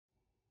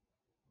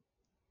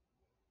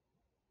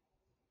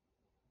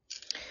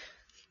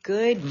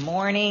Good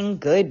morning.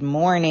 Good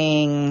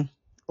morning.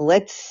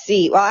 Let's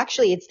see. Well,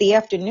 actually, it's the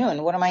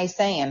afternoon. What am I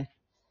saying?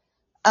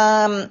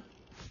 I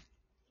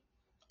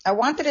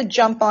wanted to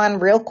jump on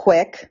real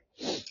quick.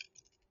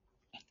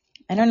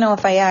 I don't know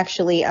if I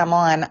actually am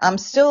on. I'm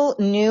still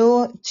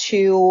new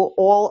to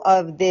all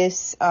of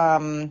this,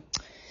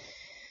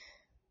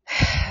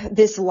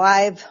 this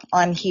live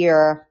on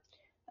here,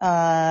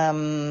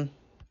 trying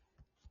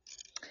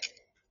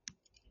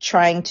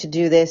to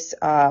do this,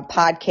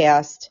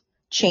 podcast,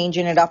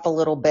 changing it up a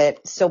little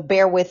bit. So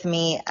bear with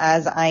me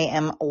as I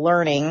am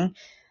learning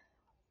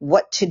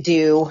what to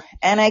do.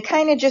 And I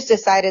kind of just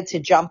decided to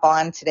jump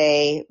on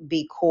today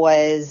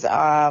because,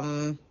 I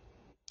don't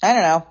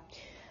know,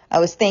 I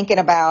was thinking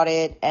about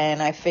it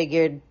and I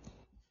figured,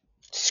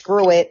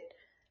 screw it.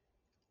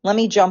 Let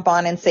me jump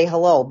on and say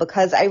hello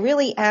because I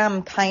really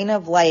am kind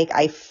of like,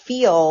 I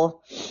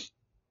feel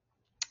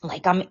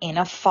like I'm in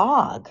a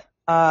fog.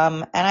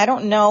 And I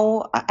don't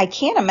know, I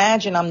can't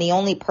imagine I'm the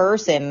only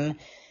person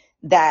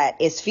that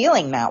is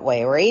feeling that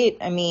way, right?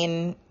 I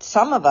mean,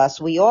 some of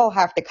us, we all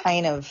have to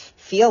kind of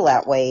feel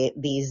that way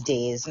these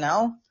days,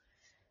 no?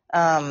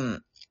 I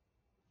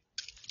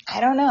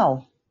don't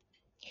know.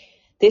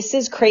 This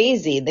is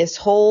crazy. This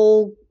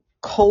whole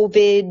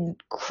COVID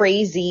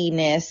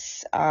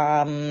craziness.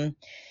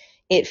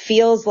 It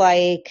feels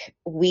like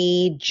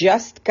we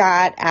just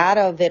got out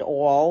of it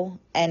all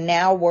and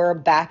now we're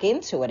back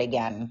into it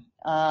again.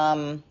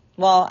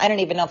 Well, I don't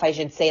even know if I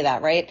should say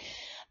that, right?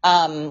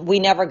 We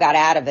never got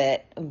out of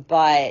it,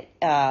 but,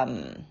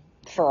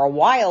 for a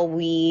while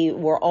we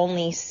were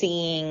only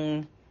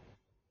seeing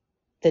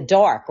the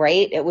dark,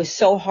 right? It was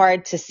so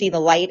hard to see the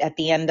light at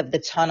the end of the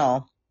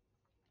tunnel.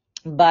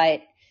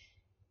 But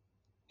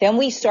then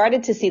we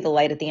started to see the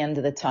light at the end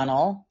of the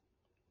tunnel.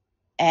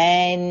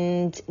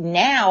 And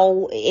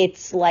now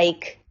it's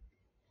like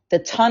the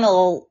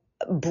tunnel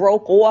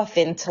broke off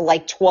into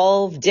like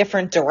 12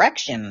 different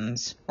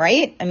directions,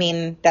 right? I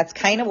mean, that's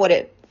kind of what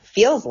it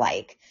feels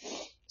like.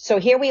 So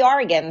here we are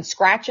again,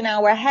 scratching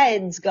our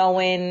heads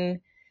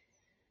going,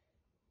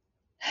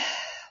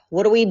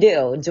 what do we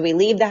do? Do we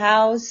leave the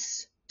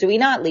house? Do we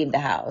not leave the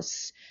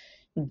house?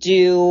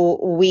 Do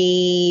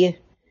we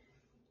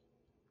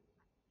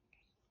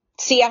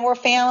see our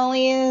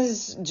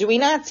families? Do we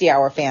not see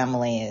our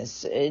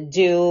families?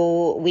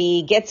 Do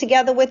we get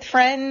together with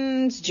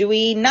friends? Do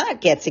we not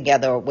get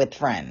together with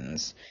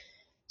friends?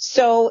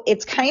 So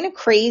it's kind of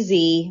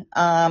crazy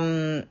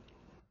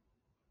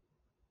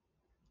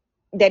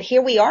that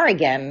here we are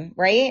again,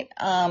 right?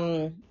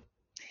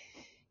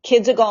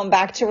 Kids are going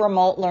back to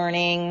remote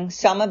learning.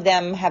 Some of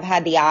them have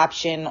had the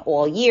option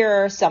all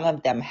year. Some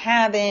of them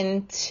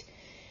haven't.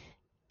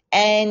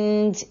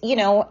 And, you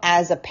know,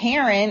 as a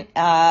parent,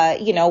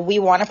 we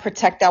want to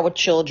protect our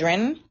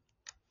children.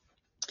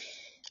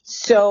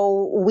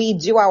 So we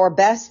do our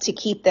best to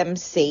keep them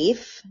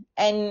safe.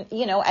 And,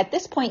 you know, at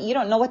this point, you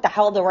don't know what the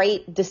hell the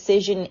right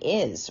decision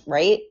is,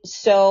 right?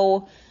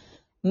 So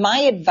my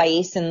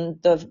advice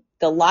and the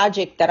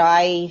logic that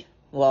I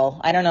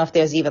don't know if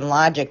there's even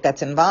logic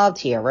that's involved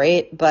here,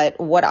 right? But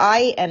what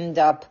I end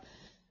up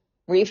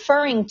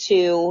referring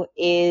to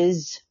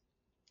is,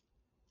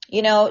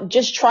 you know,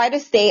 just try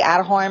to stay out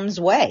of harm's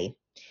way.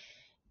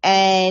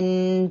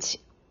 And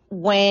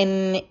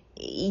when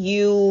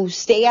you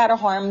stay out of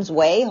harm's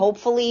way,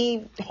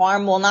 hopefully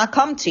harm will not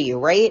come to you,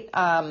 right?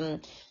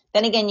 Then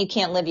again, you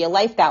can't live your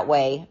life that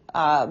way.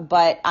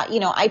 But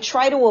I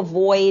try to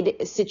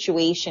avoid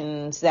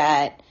situations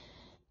that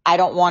I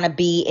don't want to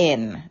be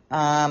in.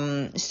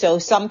 So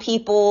some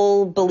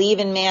people believe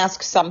in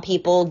masks, some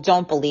people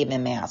don't believe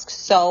in masks.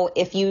 So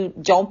if you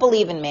don't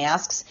believe in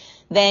masks,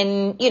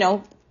 then, you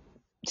know,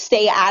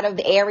 stay out of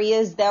the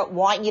areas that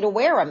want you to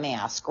wear a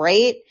mask,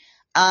 right?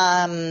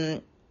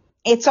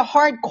 It's a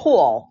hard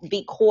call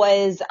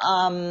because,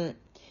 the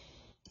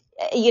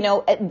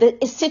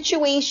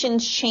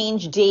situations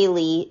change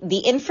daily. The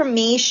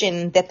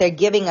information that they're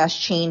giving us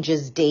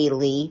changes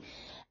daily.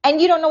 And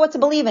you don't know what to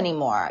believe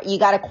anymore. You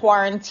got to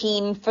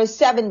quarantine for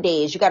 7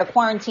 days. You got to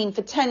quarantine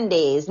for 10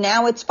 days.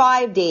 Now it's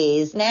 5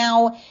 days.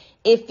 Now,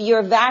 if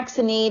you're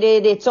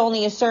vaccinated, it's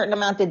only a certain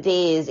amount of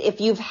days.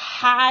 If you've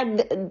had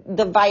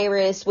the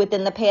virus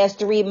within the past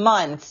 3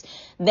 months,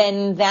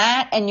 then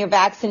that and your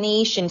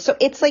vaccination. So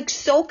it's like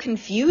so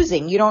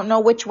confusing. You don't know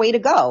which way to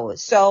go.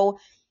 So,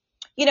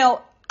 you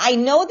know, I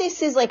know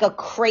this is like a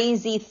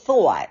crazy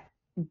thought,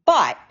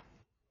 but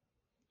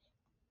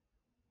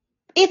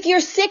if you're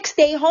sick,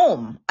 stay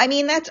home. I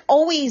mean, that's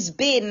always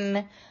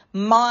been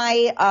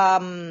my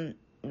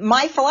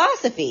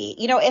philosophy.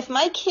 You know, if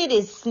my kid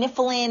is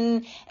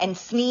sniffling and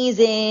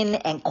sneezing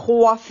and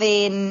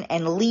coughing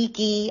and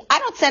leaky, I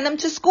don't send them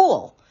to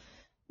school.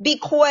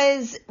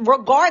 Because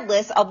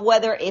regardless of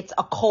whether it's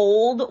a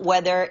cold,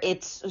 whether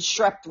it's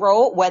strep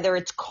throat, whether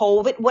it's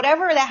COVID,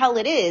 whatever the hell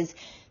it is,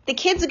 the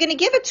kids are going to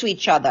give it to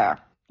each other,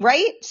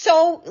 right?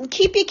 So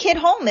keep your kid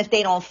home if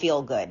they don't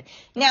feel good.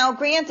 Now,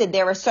 granted,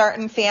 there are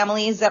certain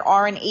families that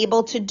aren't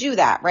able to do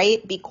that,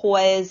 right?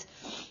 Because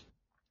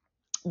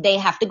they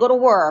have to go to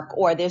work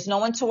or there's no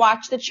one to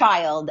watch the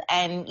child.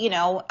 And,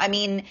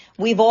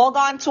 we've all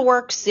gone to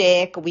work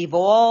sick. We've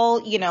all,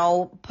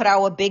 put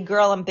our big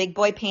girl and big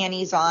boy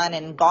panties on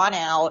and gone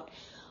out.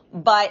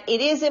 But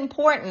it is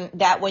important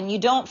that when you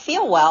don't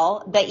feel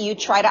well, that you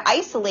try to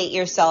isolate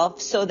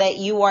yourself so that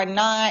you are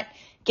not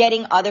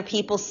getting other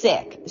people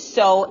sick.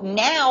 So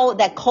now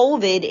that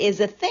COVID is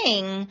a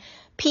thing,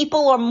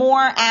 people are more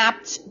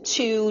apt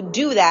to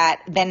do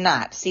that than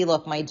not. See,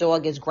 look, my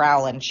dog is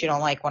growling. She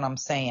don't like what I'm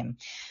saying.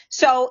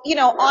 So,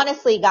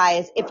 honestly,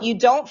 guys, if you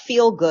don't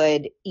feel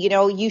good,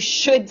 you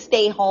should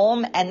stay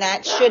home, and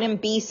that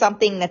shouldn't be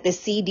something that the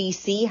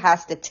CDC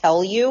has to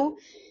tell you.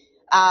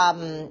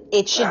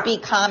 It should be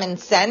common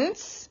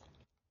sense.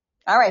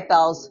 All right,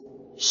 Bells.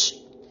 Shh.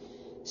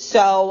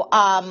 So,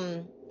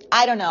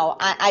 I don't know.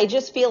 I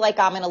just feel like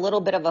I'm in a little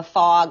bit of a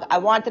fog. I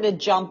wanted to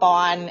jump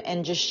on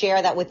and just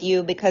share that with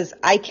you because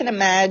I can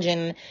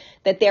imagine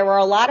that there are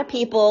a lot of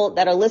people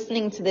that are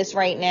listening to this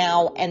right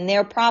now, and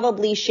they're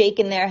probably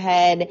shaking their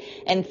head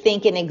and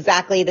thinking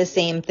exactly the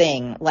same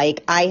thing.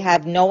 Like, I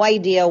have no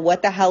idea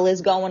what the hell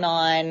is going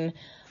on.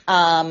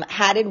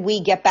 How did we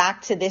get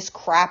back to this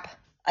crap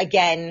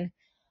again?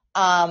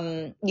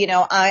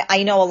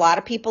 I know a lot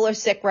of people are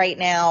sick right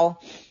now.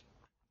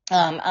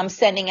 I'm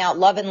sending out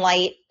love and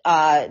light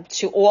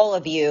to all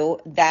of you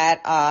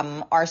that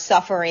are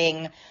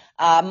suffering.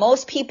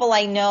 Most people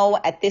I know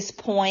at this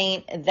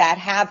point that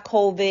have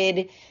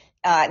COVID,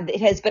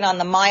 it has been on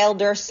the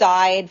milder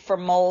side for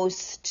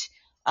most.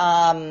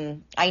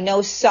 I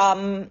know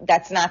some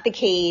that's not the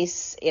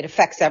case. It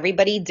affects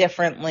everybody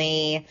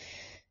differently.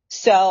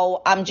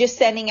 So I'm just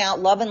sending out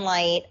love and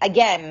light.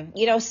 Again,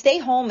 stay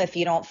home if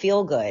you don't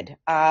feel good.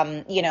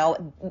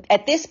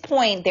 At this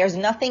point, there's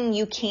nothing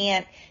you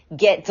can't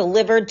get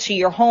delivered to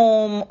your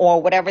home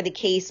or whatever the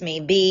case may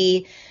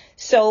be.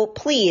 So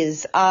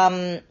please,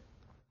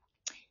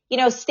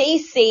 stay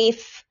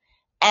safe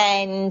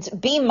and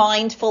be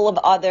mindful of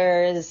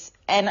others.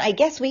 And I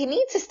guess we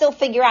need to still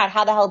figure out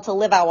how the hell to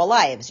live our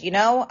lives,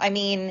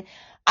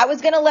 I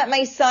was going to let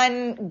my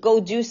son go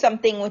do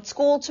something with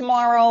school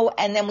tomorrow,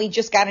 and then we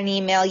just got an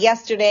email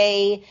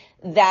yesterday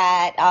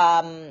that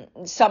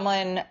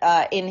someone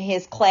in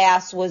his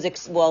class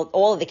was,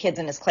 all of the kids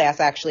in his class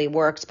actually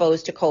were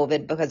exposed to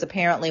COVID because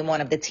apparently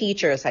one of the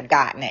teachers had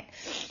gotten it.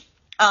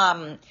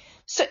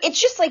 So it's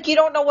just like you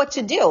don't know what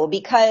to do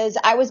because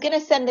I was going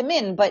to send him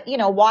in, but,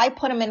 why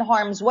put him in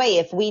harm's way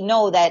if we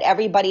know that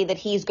everybody that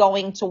he's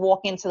going to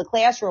walk into the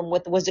classroom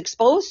with was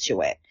exposed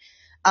to it?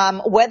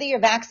 Whether you're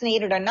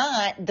vaccinated or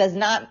not does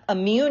not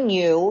immune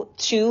you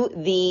to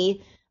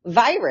the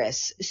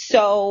virus.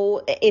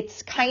 So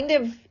it's kind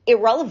of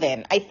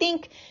irrelevant. I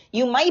think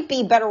you might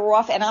be better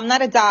off, and I'm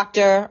not a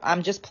doctor,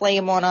 I'm just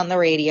playing one on the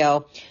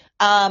radio.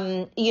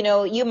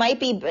 You might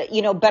be,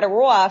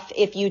 better off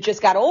if you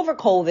just got over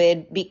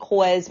COVID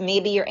because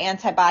maybe your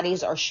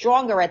antibodies are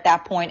stronger at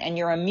that point and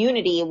your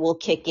immunity will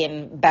kick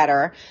in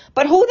better.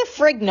 But who the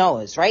frig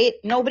knows, right?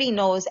 Nobody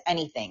knows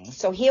anything.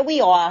 So here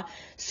we are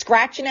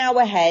scratching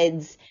our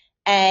heads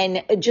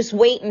and just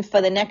waiting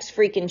for the next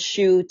freaking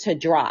shoe to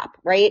drop,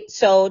 right?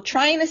 So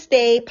trying to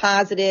stay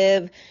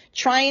positive,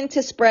 trying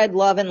to spread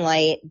love and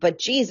light, but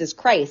Jesus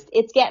Christ,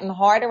 it's getting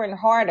harder and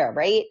harder,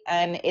 right?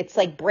 And it's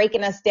like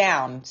breaking us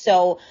down.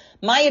 So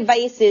my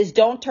advice is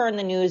don't turn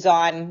the news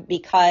on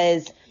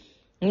because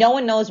no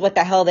one knows what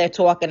the hell they're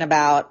talking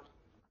about.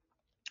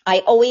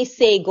 I always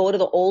say go to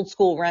the old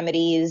school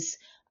remedies.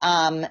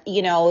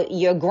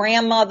 Your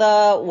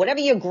grandmother, whatever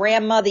your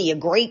grandmother, your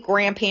great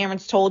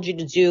grandparents told you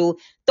to do,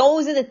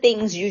 those are the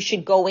things you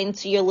should go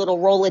into your little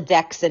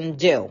Rolodex and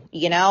do,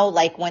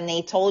 like when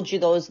they told you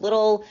those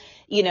little,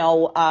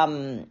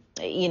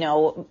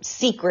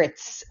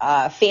 secrets,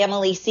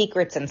 family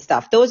secrets and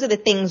stuff. Those are the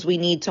things we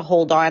need to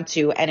hold on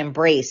to and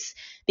embrace.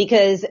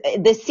 Because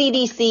the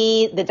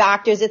CDC, the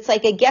doctors, it's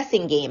like a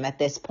guessing game at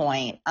this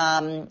point.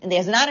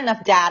 There's not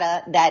enough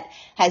data that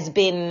has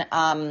been,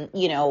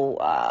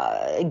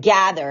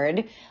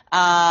 gathered,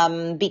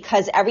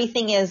 because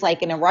everything is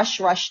like in a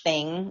rush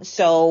thing.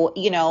 So,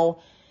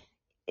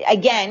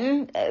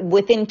 again,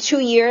 within 2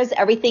 years,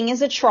 everything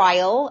is a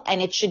trial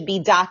and it should be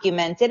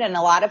documented. And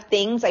a lot of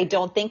things I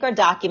don't think are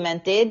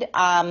documented.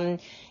 And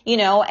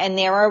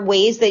there are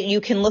ways that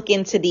you can look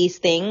into these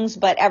things,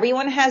 but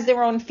everyone has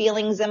their own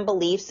feelings and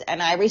beliefs,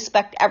 and I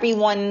respect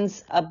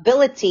everyone's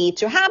ability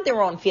to have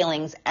their own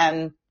feelings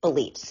and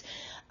beliefs.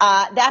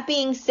 That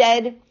being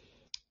said,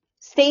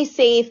 stay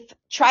safe,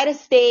 try to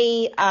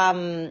stay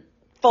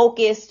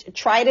focused,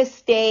 try to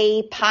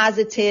stay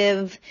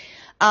positive,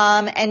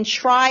 and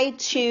try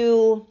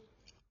to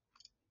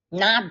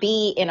not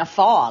be in a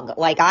fog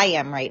like I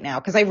am right now,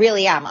 because I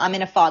really am. I'm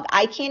in a fog.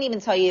 I can't even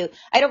tell you.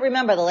 I don't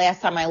remember the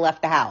last time I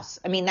left the house.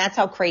 I mean, that's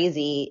how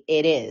crazy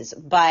it is.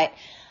 But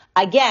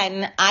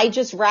again, I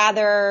just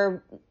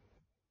rather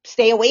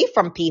stay away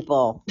from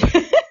people.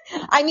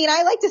 I mean,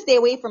 I like to stay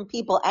away from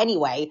people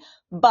anyway.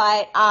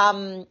 But,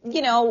 while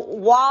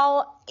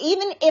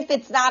even if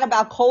it's not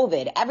about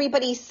COVID,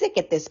 everybody's sick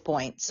at this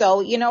point. So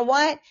you know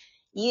what?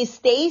 You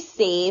stay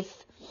safe.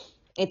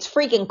 It's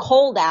freaking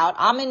cold out.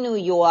 I'm in New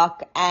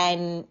York,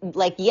 and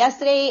like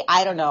yesterday,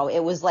 I don't know, it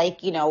was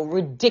like,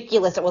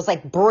 ridiculous. It was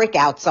like brick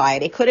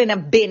outside. It couldn't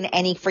have been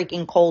any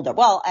freaking colder.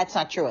 Well, that's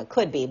not true. It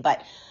could be,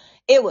 but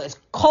it was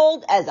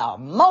cold as a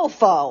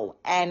mofo,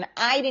 and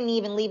I didn't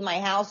even leave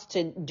my house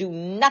to do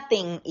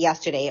nothing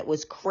yesterday. It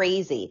was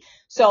crazy.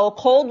 So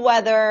cold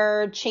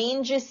weather,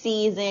 change of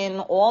season,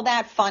 all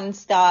that fun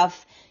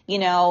stuff,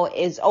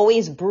 is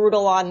always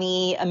brutal on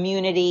the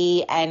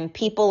immunity, and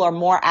people are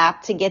more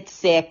apt to get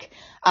sick.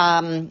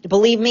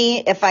 Believe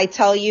me, if I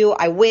tell you,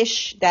 I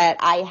wish that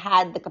I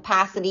had the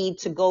capacity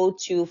to go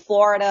to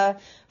Florida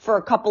for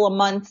a couple of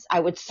months. I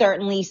would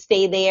certainly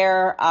stay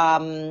there,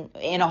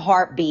 in a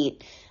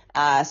heartbeat.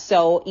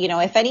 So,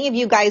 if any of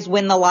you guys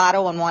win the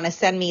lotto and want to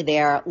send me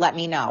there, let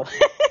me know.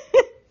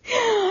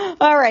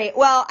 All right.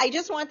 Well, I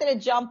just wanted to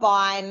jump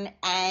on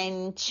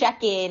and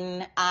check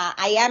in.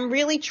 I am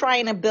really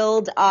trying to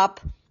build up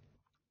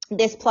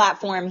this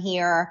platform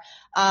here.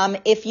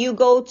 If you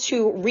go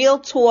to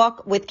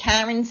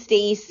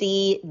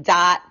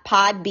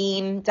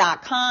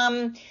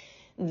realtalkwithkarenstacy.podbean.com,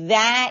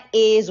 that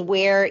is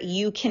where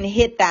you can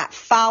hit that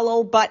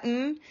follow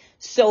button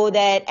so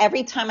that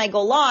every time I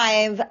go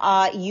live,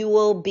 you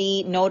will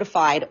be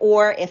notified.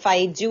 Or if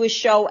I do a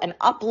show and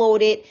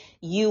upload it,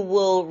 you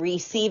will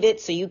receive it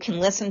so you can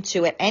listen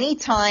to it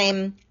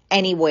anytime,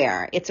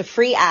 anywhere. It's a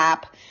free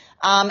app.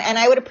 And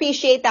I would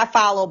appreciate that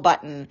follow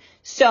button.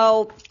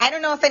 So I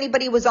don't know if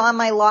anybody was on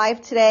my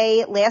live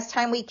today. Last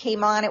time we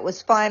came on, it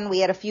was fun. We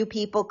had a few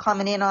people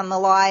coming in on the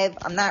live.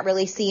 I'm not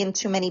really seeing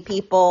too many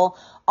people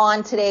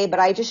on today,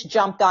 but I just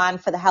jumped on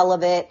for the hell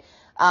of it.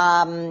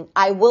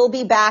 I will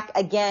be back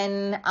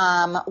again,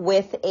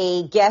 with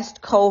a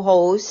guest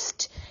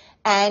co-host,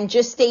 and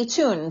just stay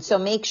tuned. So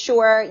make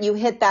sure you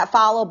hit that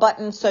follow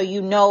button so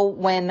you know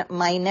when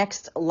my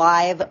next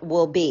live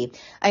will be.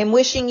 I'm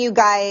wishing you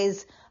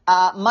guys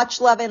much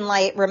love and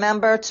light.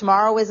 Remember,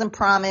 tomorrow isn't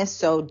promised,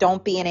 so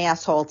don't be an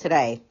asshole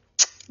today.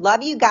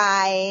 Love you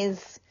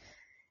guys.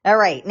 All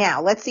right,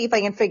 now let's see if I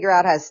can figure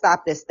out how to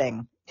stop this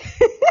thing.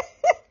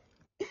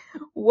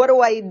 What do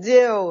I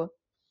do?